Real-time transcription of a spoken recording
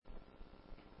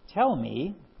Tell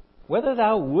me whether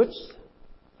thou wouldst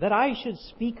that I should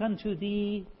speak unto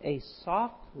thee a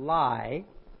soft lie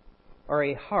or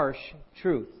a harsh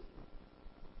truth.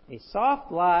 A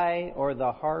soft lie or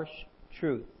the harsh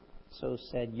truth. So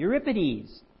said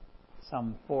Euripides,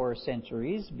 some 4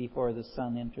 centuries before the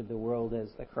Son entered the world as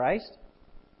the Christ.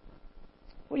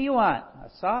 What do you want? A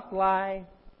soft lie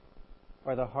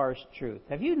or the harsh truth?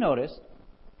 Have you noticed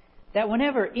that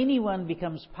whenever anyone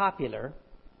becomes popular,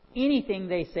 anything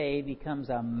they say becomes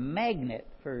a magnet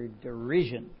for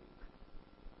derision?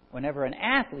 Whenever an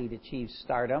athlete achieves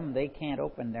stardom, they can't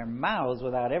open their mouths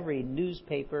without every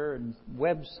newspaper and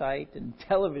website and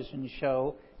television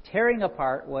show tearing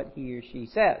apart what he or she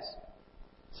says.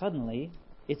 Suddenly,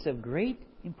 it's of great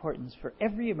importance for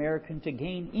every American to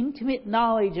gain intimate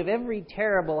knowledge of every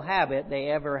terrible habit they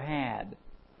ever had.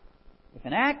 If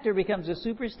an actor becomes a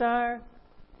superstar,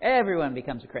 everyone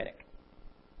becomes a critic.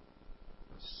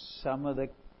 Some of the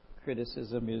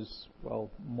criticism is, well,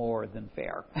 more than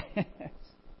fair.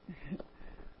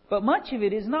 But much of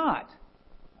it is not.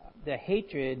 The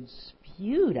hatred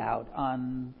spewed out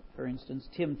on, for instance,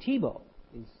 Tim Tebow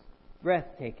is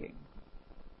breathtaking.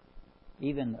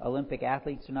 Even Olympic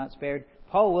athletes are not spared.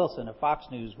 Paul Wilson of Fox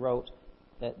News wrote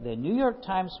that the New York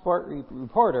Times sport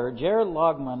reporter Jared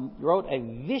Logman wrote a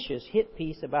vicious hit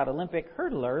piece about Olympic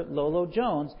hurdler Lolo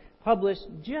Jones, published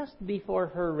just before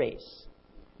her race,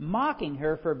 mocking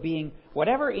her for being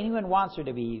whatever anyone wants her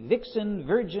to be, vixen,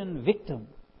 virgin, victim.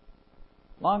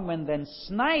 Longman then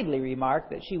snidely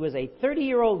remarked that she was a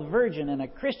 30-year-old virgin and a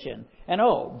Christian, and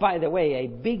oh, by the way, a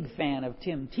big fan of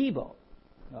Tim Tebow.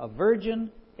 A virgin,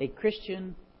 a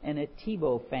Christian, and a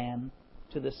Tebow fan.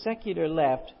 To the secular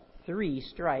left, 3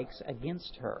 strikes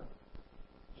against her.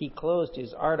 He closed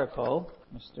his article,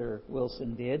 Mr.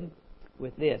 Wilson did,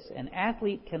 with this: an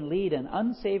athlete can lead an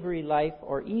unsavory life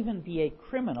or even be a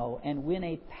criminal and win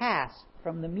a pass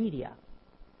from the media.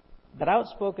 But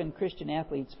outspoken Christian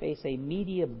athletes face a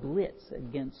media blitz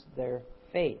against their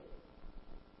faith.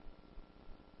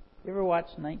 You ever watch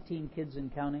 19 Kids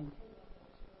and Counting?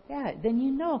 Yeah, then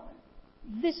you know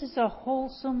this is a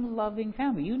wholesome, loving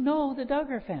family. You know the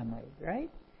Duggar family, right?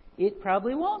 It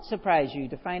probably won't surprise you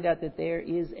to find out that there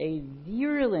is a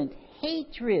virulent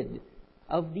hatred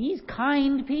of these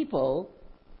kind people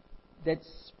that's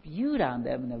spewed on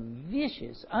them in a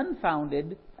vicious,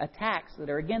 unfounded attacks that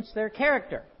are against their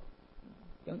character.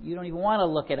 You don't even want to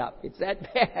look it up. It's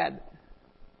that bad.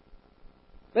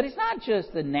 But it's not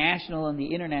just the national and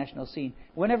the international scene.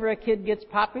 Whenever a kid gets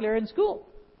popular in school,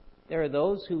 there are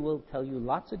those who will tell you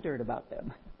lots of dirt about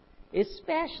them,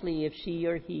 especially if she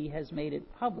or he has made it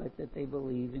public that they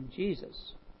believe in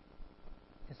Jesus.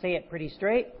 To say it pretty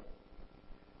straight,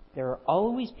 there are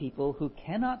always people who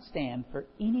cannot stand for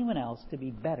anyone else to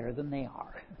be better than they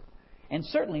are. And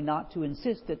certainly not to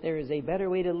insist that there is a better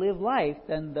way to live life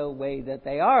than the way that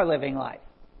they are living life.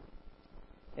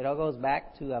 It all goes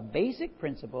back to a basic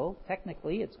principle.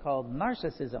 Technically, it's called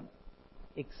narcissism.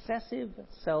 Excessive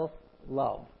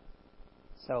self-love.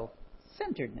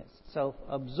 Self-centeredness.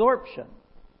 Self-absorption.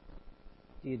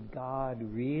 Did God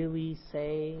really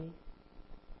say?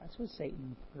 That's what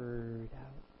Satan purred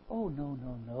out. Oh,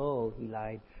 no, he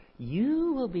lied.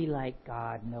 You will be like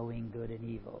God, knowing good and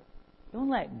evil. Don't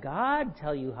let God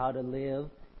tell you how to live.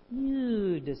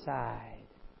 You decide.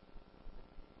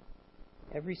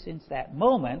 Ever since that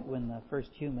moment when the first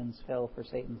humans fell for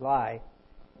Satan's lie,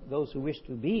 those who wish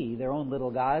to be their own little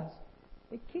gods,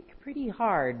 they kick pretty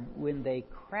hard when they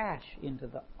crash into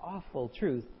the awful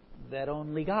truth that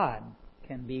only God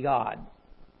can be God.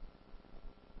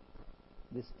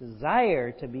 This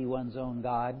desire to be one's own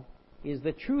God is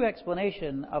the true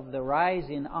explanation of the rise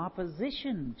in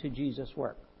opposition to Jesus'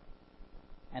 work.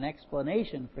 An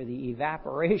explanation for the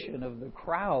evaporation of the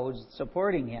crowds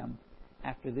supporting him.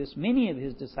 After this, many of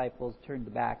his disciples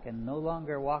turned back and no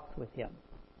longer walked with him.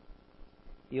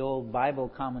 The old Bible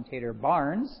commentator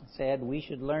Barnes said, we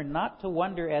should learn not to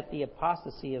wonder at the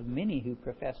apostasy of many who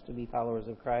profess to be followers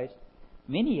of Christ.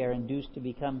 Many are induced to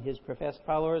become his professed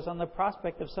followers on the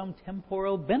prospect of some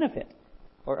temporal benefit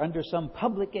or under some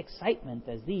public excitement,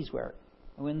 as these were.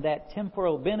 And when that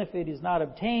temporal benefit is not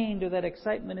obtained or that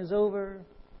excitement is over,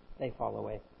 they fall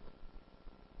away.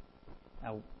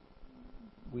 Now,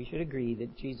 we should agree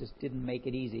that Jesus didn't make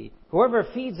it easy. Whoever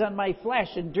feeds on my flesh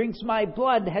and drinks my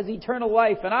blood has eternal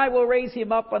life, and I will raise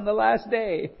him up on the last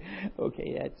day.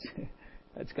 Okay,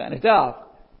 that's kind of tough.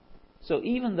 So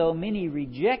even though many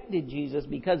rejected Jesus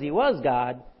because he was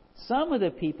God, some of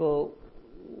the people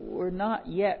were not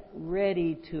yet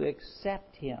ready to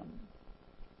accept him.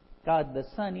 God the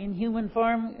Son in human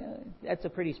form, that's a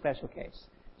pretty special case.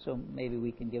 So maybe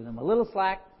we can give them a little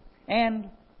slack. And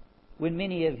When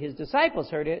many of his disciples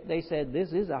heard it, they said,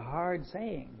 "This is a hard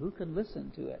saying. Who can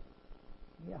listen to it?"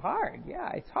 Yeah, hard.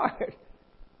 Yeah, it's hard.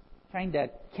 Trying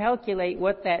to calculate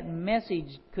what that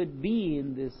message could be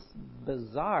in this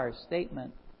bizarre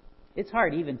statement. It's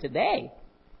hard even today.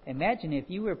 Imagine if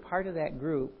you were part of that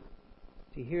group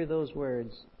to hear those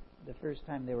words the first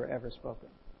time they were ever spoken.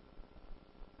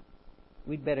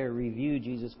 We'd better review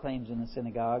Jesus' claims in the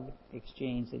synagogue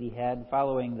exchange that he had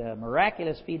following the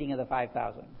miraculous feeding of the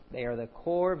 5,000. They are the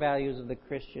core values of the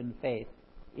Christian faith.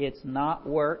 It's not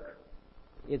work,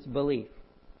 it's belief.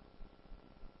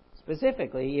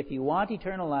 Specifically, if you want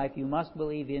eternal life, you must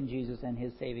believe in Jesus and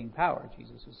his saving power.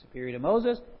 Jesus is superior to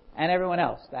Moses and everyone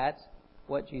else. That's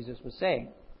what Jesus was saying.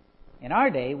 In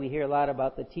our day, we hear a lot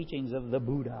about the teachings of the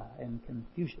Buddha and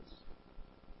Confucius.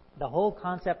 The whole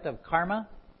concept of karma,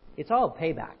 it's all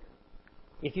payback.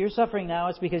 If you're suffering now,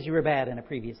 it's because you were bad in a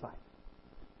previous life.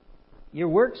 Your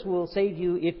works will save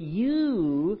you if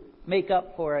you make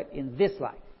up for it in this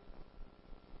life.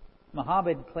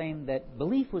 Muhammad claimed that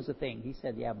belief was a thing. He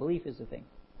said, yeah, belief is a thing.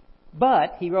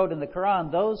 But, he wrote in the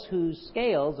Quran, those whose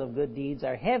scales of good deeds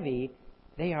are heavy,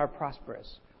 they are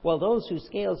prosperous. While those whose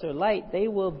scales are light, they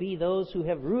will be those who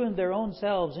have ruined their own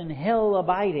selves in hell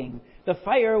abiding. The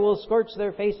fire will scorch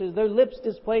their faces, their lips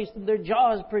displaced, and their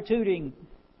jaws protruding.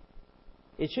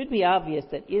 It should be obvious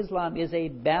that Islam is a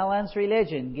balanced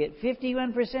religion. Get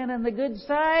 51% on the good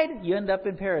side, you end up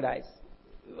in paradise.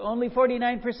 Only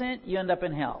 49%, you end up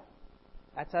in hell.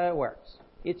 That's how it works.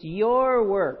 It's your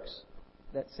works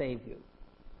that save you.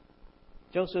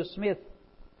 Joseph Smith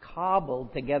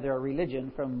cobbled together a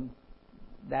religion from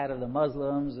that of the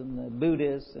Muslims and the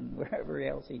Buddhists and wherever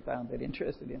else he found it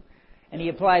interested in. And he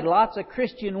applied lots of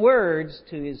Christian words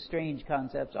to his strange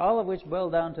concepts, all of which boil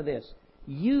down to this: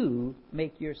 you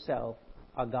make yourself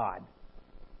a God.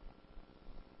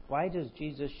 Why does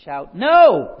Jesus shout,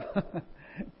 "No!"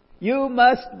 You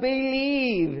must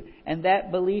believe. And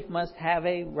that belief must have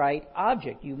a right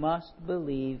object. You must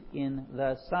believe in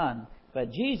the Son.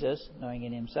 But Jesus, knowing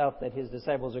in himself that his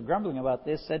disciples are grumbling about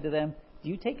this, said to them, "Do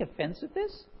you take offense at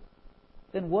this?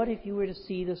 Then what if you were to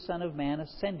see the Son of Man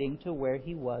ascending to where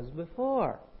he was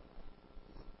before?"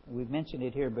 We've mentioned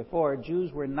it here before.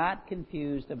 Jews were not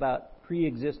confused about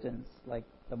pre-existence like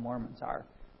the Mormons are,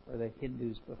 or the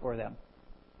Hindus before them.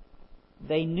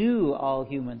 They knew all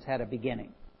humans had a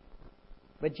beginning.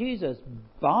 But Jesus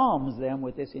bombs them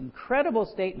with this incredible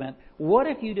statement: what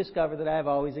if you discover that I have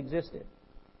always existed?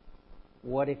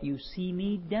 What if you see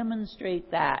me demonstrate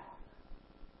that?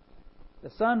 The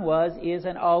Son was, is,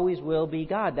 and always will be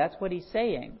God. That's what he's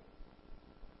saying.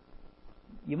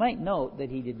 You might note that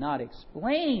he did not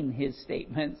explain his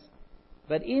statements,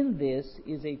 but in this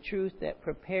is a truth that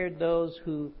prepared those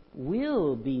who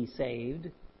will be saved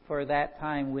for that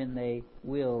time when they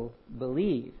will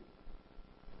believe.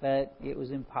 But it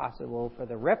was impossible for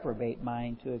the reprobate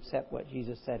mind to accept what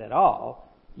Jesus said at all.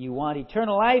 You want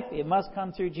eternal life? It must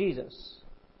come through Jesus.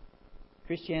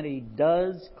 Christianity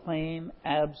does claim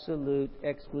absolute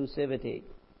exclusivity.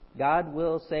 God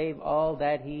will save all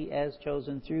that he has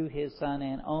chosen through his Son,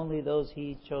 and only those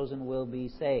he's chosen will be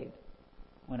saved.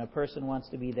 When a person wants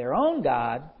to be their own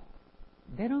God,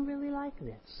 they don't really like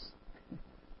this.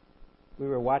 We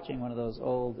were watching one of those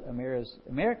old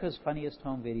America's Funniest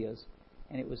Home Videos,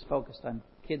 and it was focused on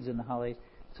kids in the holidays.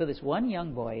 So this one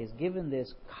young boy is given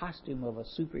this costume of a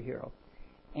superhero.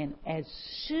 And as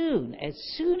soon as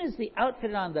the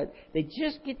outfit on, they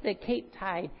just get the cape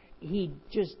tied, he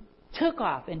just took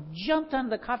off and jumped onto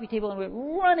the coffee table and went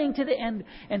running to the end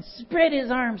and spread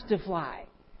his arms to fly.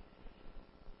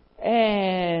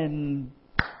 And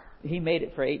he made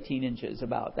it for 18 inches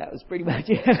about. That was pretty much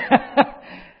it.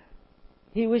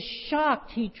 He was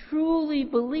shocked. He truly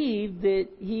believed that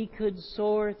he could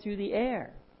soar through the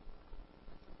air.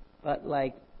 But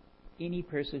like any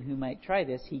person who might try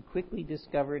this, he quickly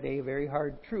discovered a very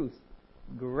hard truth: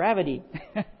 gravity.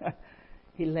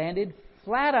 He landed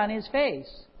flat on his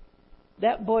face.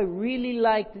 That boy really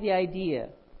liked the idea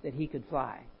that he could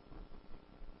fly.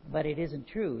 But it isn't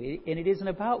true. And it isn't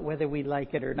about whether we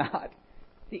like it or not.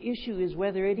 The issue is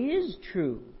whether it is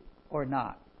true or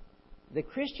not. The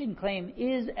Christian claim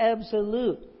is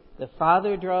absolute. The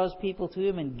Father draws people to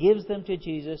him and gives them to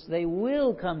Jesus. They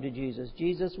will come to Jesus.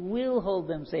 Jesus will hold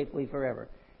them safely forever.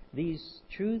 These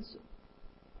truths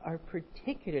are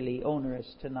particularly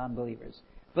onerous to non-believers.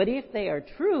 But if they are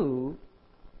true,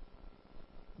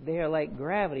 they are like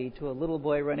gravity to a little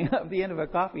boy running up the end of a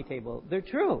coffee table. They're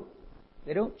true.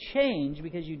 They don't change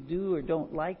because you do or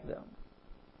don't like them.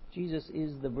 Jesus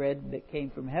is the bread that came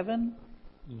from heaven.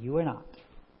 You are not.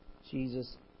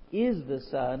 Jesus is the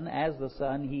Son. As the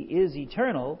Son, he is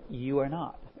eternal. You are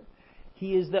not.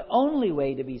 He is the only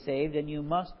way to be saved, and you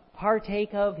must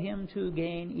partake of Him to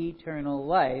gain eternal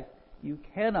life. You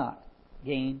cannot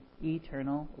gain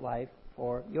eternal life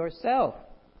for yourself.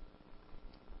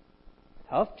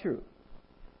 Tough truth.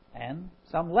 And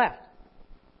some left.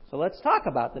 So let's talk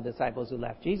about the disciples who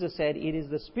left. Jesus said, "It is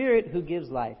the Spirit who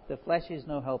gives life. The flesh is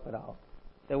no help at all.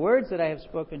 The words that I have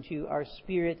spoken to you are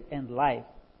spirit and life.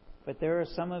 But there are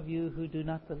some of you who do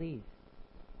not believe."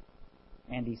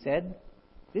 And He said,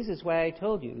 "This is why I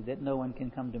told you that no one can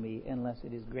come to me unless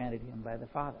it is granted him by the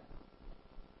Father."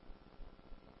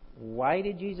 Why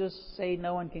did Jesus say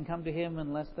no one can come to Him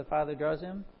unless the Father draws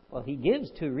him? Well, He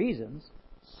gives two reasons.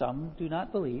 Some do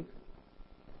not believe.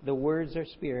 The words are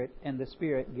spirit, and the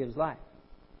Spirit gives life.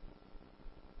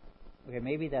 Okay,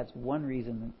 maybe that's one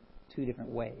reason in two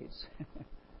different ways.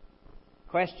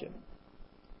 Question.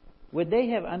 Would they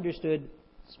have understood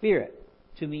Spirit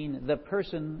to mean the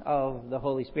person of the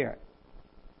Holy Spirit?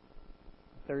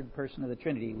 Third person of the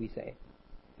Trinity, we say.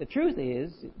 The truth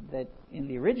is that in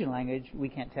the original language, we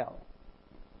can't tell.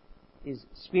 Is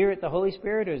Spirit the Holy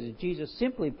Spirit, or is Jesus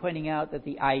simply pointing out that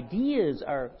the ideas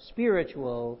are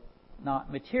spiritual,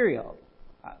 not material?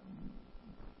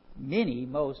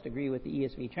 Most agree with the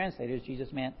ESV translators.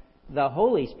 Jesus meant the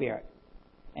Holy Spirit.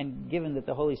 And given that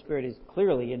the Holy Spirit is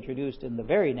clearly introduced in the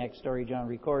very next story John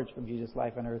records from Jesus'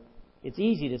 life on earth, it's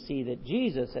easy to see that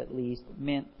Jesus, at least,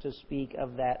 meant to speak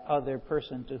of that other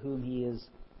person to whom He is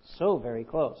so very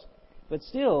close. But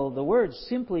still, the words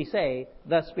simply say,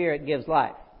 "The Spirit gives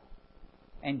life,"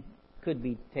 and could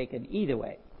be taken either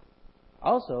way.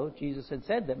 Also, Jesus had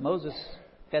said that Moses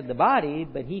fed the body,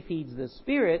 but He feeds the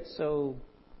Spirit, so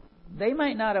they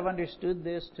might not have understood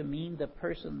this to mean the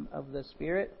person of the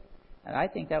Spirit, and I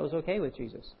think that was okay with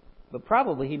Jesus. But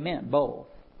probably He meant both.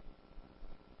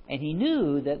 And He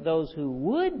knew that those who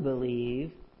would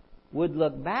believe would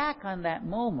look back on that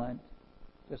moment,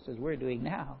 just as we're doing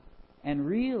now, and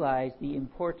realize the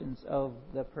importance of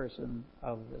the person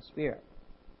of the Spirit.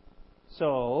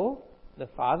 So, the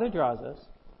Father draws us,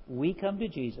 we come to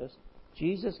Jesus,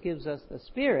 Jesus gives us the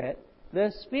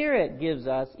Spirit gives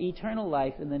us eternal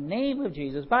life in the name of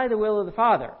Jesus by the will of the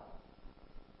Father.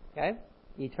 Okay?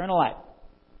 Eternal life.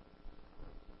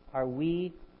 Are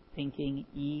we thinking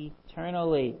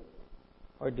eternally?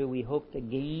 Or do we hope to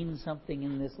gain something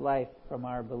in this life from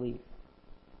our belief?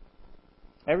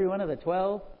 Every one of the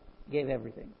 12 gave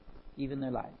everything, even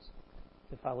their lives,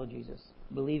 to follow Jesus,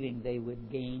 believing they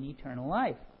would gain eternal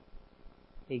life.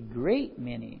 A great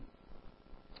many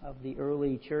of the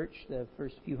early church, the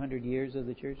first few hundred years of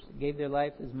the church, gave their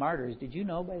life as martyrs. Did you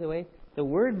know, by the way, the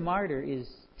word martyr is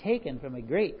taken from a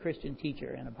great Christian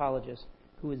teacher and apologist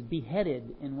who was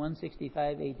beheaded in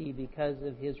 165 AD because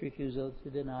of his refusal to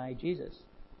deny Jesus.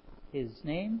 His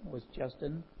name was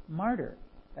Justin Martyr.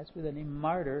 That's where the name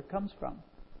martyr comes from.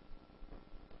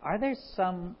 Are there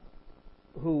some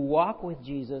who walk with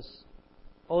Jesus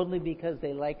only because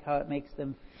they like how it makes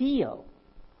them feel?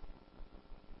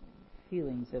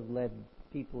 Feelings have led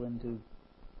people into,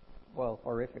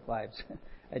 horrific lives.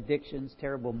 Addictions,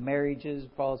 terrible marriages,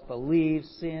 false beliefs,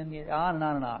 sin, on and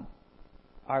on and on.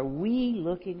 Are we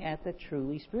looking at the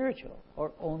truly spiritual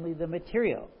or only the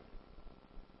material?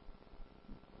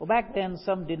 Well, back then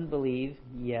some didn't believe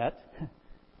yet.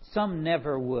 Some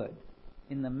never would.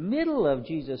 In the middle of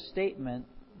Jesus' statement,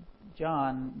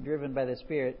 John, driven by the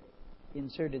Spirit,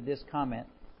 inserted this comment: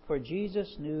 "For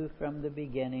Jesus knew from the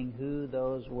beginning who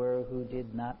those were who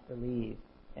did not believe,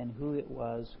 and who it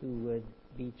was who would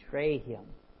betray Him."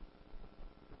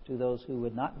 To those who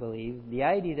would not believe, the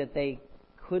idea that they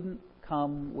couldn't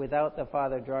come without the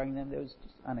Father drawing them, that was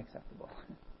just unacceptable.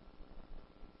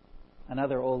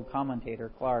 Another old commentator,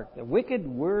 Clark, "The wicked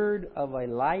word of a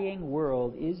lying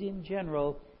world is in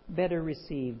general better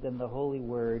received than the holy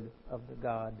word of the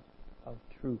God of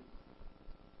truth.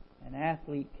 An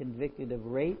athlete convicted of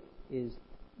rape is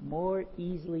more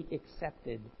easily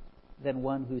accepted than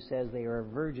one who says they are a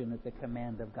virgin at the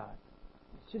command of God."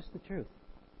 It's just the truth.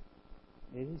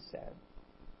 It is sad.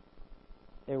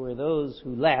 There were those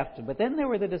who left, but then there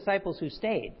were the disciples who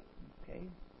stayed. Okay?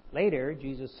 Later,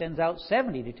 Jesus sends out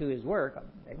 70 to do His work.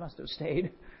 They must have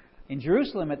stayed. In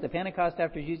Jerusalem at the Pentecost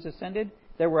after Jesus ascended,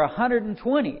 there were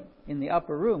 120 in the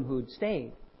upper room who'd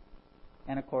stayed.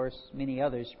 And of course, many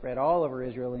others spread all over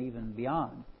Israel and even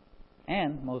beyond.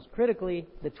 And, most critically,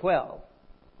 the 12.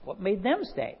 What made them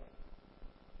stay?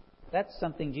 That's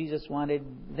something Jesus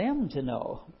wanted them to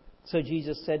know. So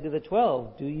Jesus said to the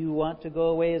 12, "Do you want to go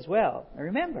away as well?" Now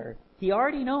remember, He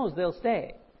already knows they'll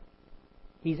stay.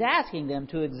 He's asking them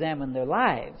to examine their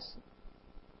lives.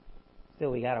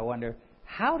 Still, we got to wonder,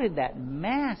 how did that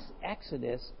mass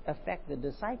exodus affect the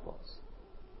disciples?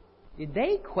 Did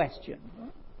they question?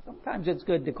 Well, sometimes it's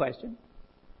good to question.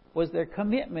 Was their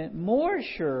commitment more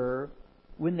sure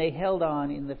when they held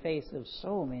on in the face of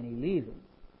so many leaving?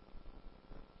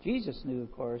 Jesus knew,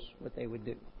 of course, what they would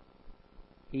do.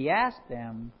 He asked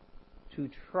them to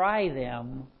try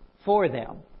them for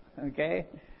them. Okay?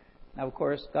 Now, of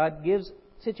course, God gives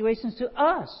situations to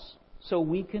us so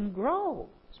we can grow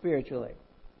spiritually.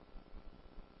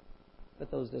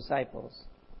 But those disciples,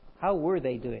 how were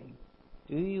they doing?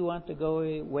 Do you want to go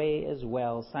away as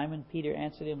well? Simon Peter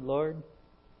answered him, Lord,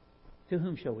 to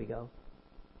whom shall we go?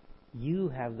 You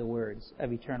have the words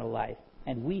of eternal life,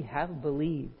 and we have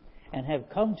believed and have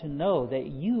come to know that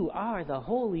you are the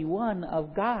Holy One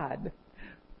of God.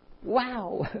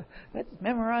 Wow! Let's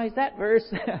memorize that verse.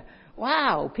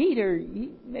 Wow! Peter,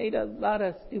 he made a lot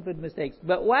of stupid mistakes.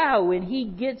 But wow, when he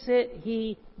gets it,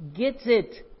 he gets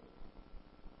it.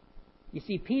 You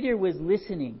see, Peter was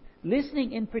listening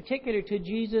in particular to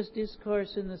Jesus'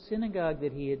 discourse in the synagogue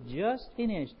that he had just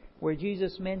finished, where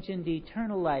Jesus mentioned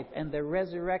eternal life and the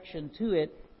resurrection to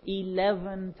it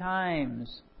 11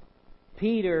 times.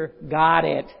 Peter got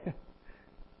it.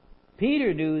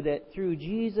 Peter knew that through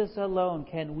Jesus alone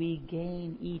can we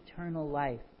gain eternal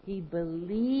life. He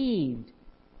believed.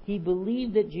 He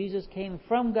believed that Jesus came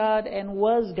from God and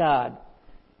was God.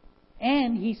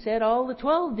 And he said all the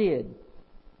 12 did.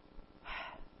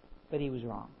 But he was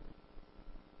wrong.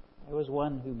 There was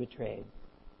one who betrayed.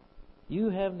 You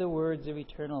have the words of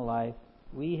eternal life.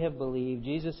 We have believed.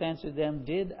 Jesus answered them,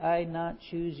 Did I not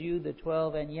choose you, the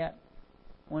 12, and yet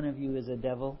one of you is a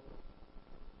devil?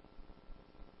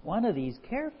 One of these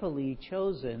carefully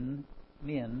chosen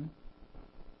men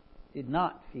did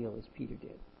not feel as Peter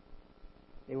did.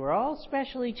 They were all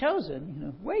specially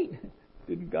chosen. Wait,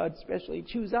 didn't God specially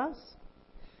choose us?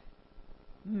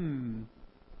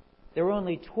 There were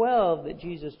only 12 that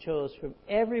Jesus chose from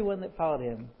everyone that followed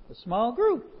him. A small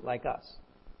group like us.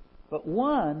 But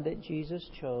one that Jesus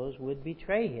chose would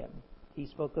betray him. He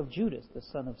spoke of Judas, the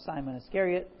son of Simon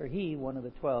Iscariot, for he, one of the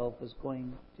 12, was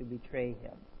going to betray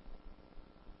him.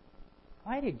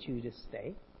 Why did Judas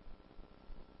stay?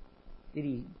 Did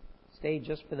he stay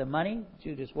just for the money?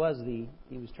 Judas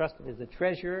he was trusted as a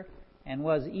treasurer, and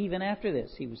was even after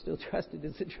this. He was still trusted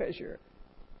as a treasurer.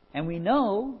 And we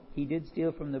know he did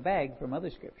steal from the bag from other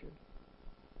scriptures.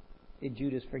 Did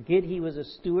Judas forget he was a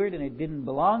steward and it didn't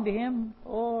belong to him?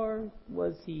 Or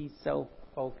was he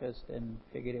self-focused and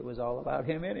figured it was all about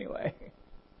him anyway?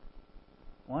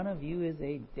 One of you is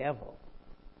a devil.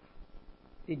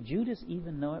 Did Judas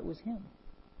even know it was him?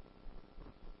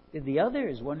 Did the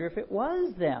others wonder if it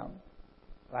was them?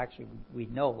 Well, actually, we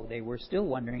know they were still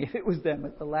wondering if it was them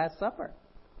at the Last Supper.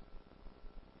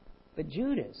 But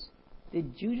Judas,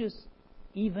 did Judas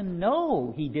even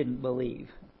know he didn't believe?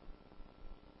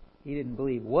 He didn't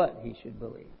believe what he should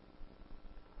believe.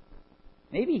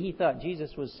 Maybe he thought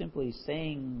Jesus was simply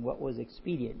saying what was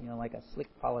expedient, like a slick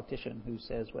politician who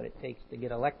says what it takes to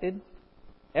get elected.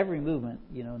 Every movement,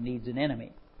 needs an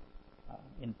enemy.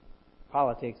 In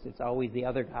politics, it's always the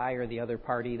other guy or the other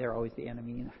party. They're always the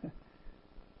enemy.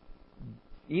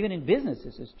 Even in business,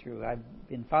 this is true. I've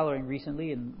been following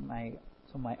recently in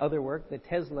some of my other work, the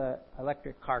Tesla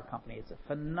electric car company. It's a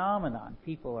phenomenon.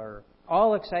 People are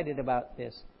all excited about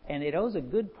this. And it owes a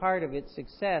good part of its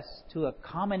success to a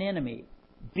common enemy,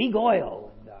 big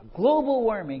oil and global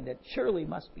warming that surely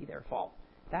must be their fault.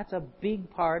 That's a big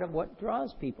part of what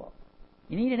draws people.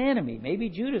 You need an enemy. Maybe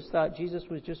Judas thought Jesus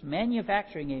was just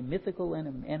manufacturing a mythical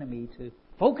enemy to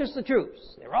focus the troops.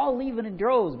 They're all leaving in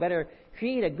droves. Better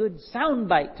create a good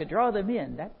soundbite to draw them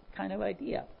in. That kind of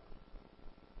idea.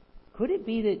 Could it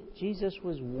be that Jesus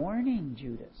was warning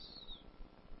Judas,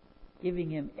 giving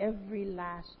him every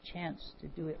last chance to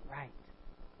do it right?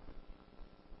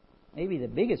 Maybe the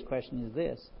biggest question is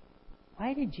this: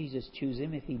 why did Jesus choose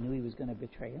him if he knew he was going to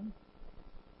betray him?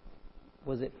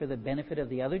 Was it for the benefit of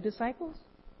the other disciples?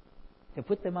 To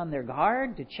put them on their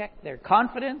guard? To check their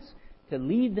confidence? To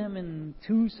lead them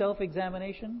into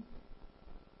self-examination?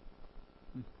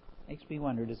 Makes me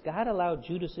wonder, does God allow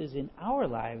Judases in our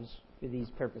lives for these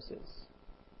purposes?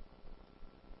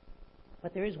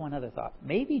 But there is one other thought.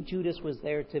 Maybe Judas was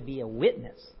there to be a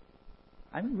witness.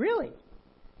 Really.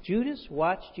 Judas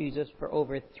watched Jesus for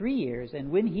over 3 years,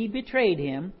 and when he betrayed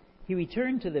him, he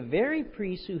returned to the very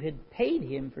priests who had paid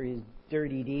him for his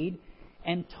dirty deed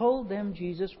and told them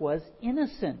Jesus was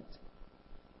innocent.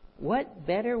 What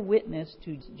better witness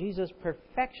to Jesus'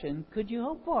 perfection could you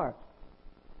hope for?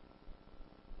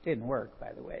 Didn't work,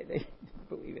 by the way. They didn't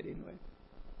believe it anyway.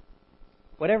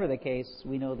 Whatever the case,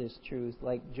 we know this truth.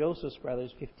 Like Joseph's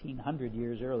brothers 1,500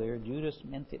 years earlier, Judas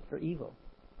meant it for evil.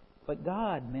 But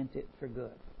God meant it for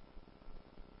good.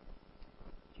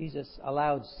 Jesus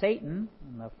allowed Satan,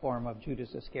 in the form of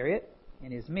Judas Iscariot,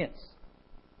 in his midst,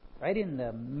 right in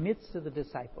the midst of the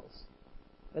disciples.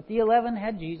 But the 11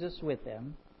 had Jesus with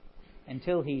them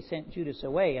until he sent Judas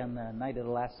away on the night of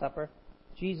the Last Supper.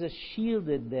 Jesus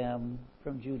shielded them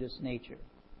from Judas' nature.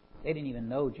 They didn't even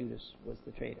know Judas was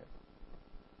the traitor.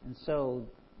 And so,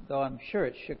 though I'm sure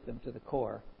it shook them to the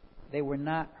core, they were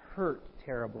not hurt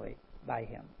terribly by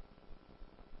him.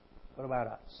 What about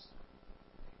us?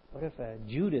 What if a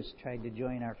Judas tried to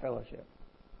join our fellowship?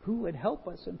 Who would help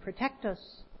us and protect us?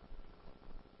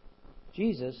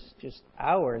 Jesus, just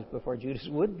hours before Judas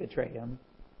would betray him,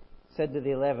 said to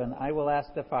the 11, I will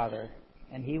ask the Father,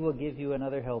 and he will give you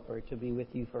another helper to be with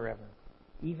you forever,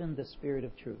 even the Spirit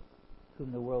of truth,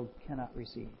 whom the world cannot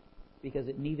receive, because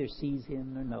it neither sees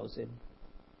him nor knows him.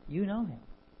 You know him,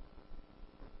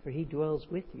 for he dwells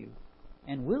with you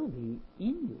and will be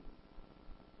in you.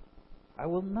 I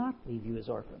will not leave you as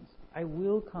orphans. I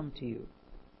will come to you.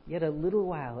 Yet a little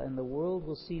while, and the world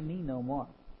will see me no more.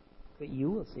 But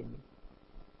you will see me.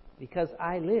 Because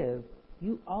I live,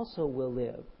 you also will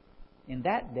live. In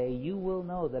that day you will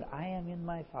know that I am in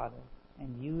my Father,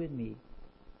 and you in me,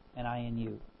 and I in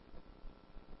you.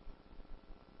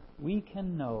 We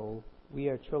can know we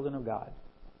are children of God,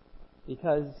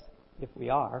 because if we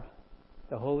are,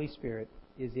 the Holy Spirit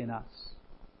is in us.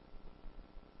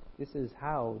 This is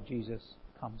how Jesus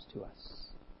comes to us.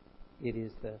 It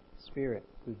is the Spirit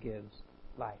who gives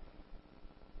life.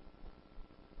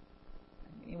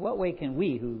 In what way can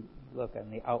we, who look on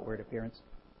the outward appearance,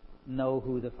 know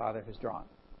who the Father has drawn?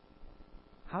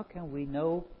 How can we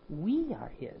know we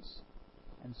are His,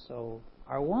 and so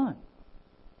are one?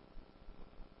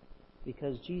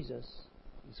 Because Jesus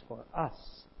is for us.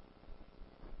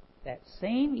 That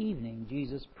same evening,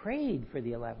 Jesus prayed for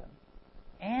the 11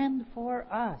 and for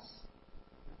us.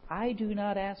 I do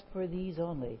not ask for these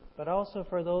only, but also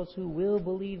for those who will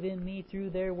believe in me through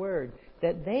their word,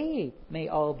 that they may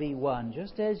all be one,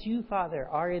 just as you, Father,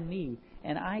 are in me,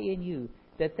 and I in you,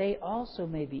 that they also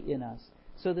may be in us,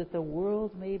 so that the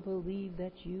world may believe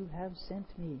that you have sent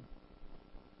me.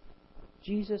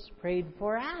 Jesus prayed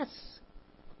for us,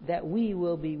 that we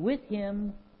will be with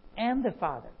Him and the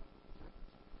Father.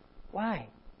 Why?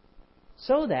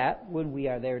 So that, when we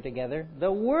are there together,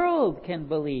 the world can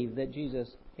believe that Jesus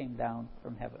came down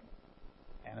from heaven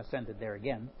and ascended there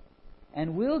again,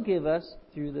 and will give us,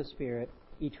 through the Spirit,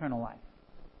 eternal life.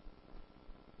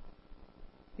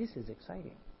 This is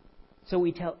exciting. So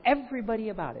we tell everybody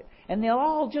about it, and they'll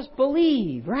all just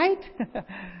believe, right?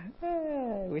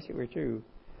 I wish it were true.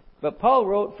 But Paul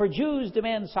wrote, for Jews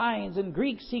demand signs, and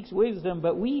Greeks seeks wisdom,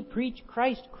 but we preach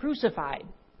Christ crucified,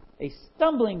 a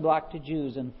stumbling block to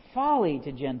Jews and folly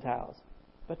to Gentiles.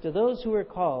 But to those who are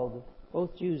called,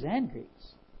 both Jews and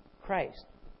Greeks, Christ,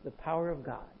 the power of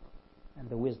God and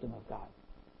the wisdom of God.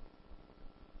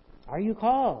 Are you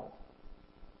called?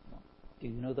 Do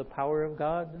you know the power of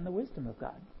God and the wisdom of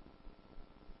God?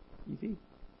 You see?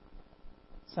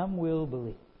 Some will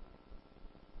believe.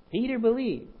 Peter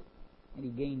believed, and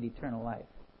he gained eternal life.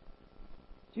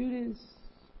 Judas,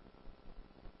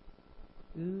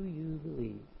 do you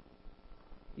believe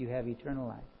you have eternal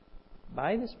life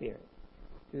by the Spirit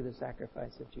through the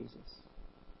sacrifice of Jesus?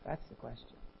 That's the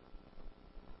question.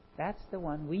 That's the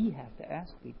one we have to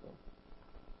ask people.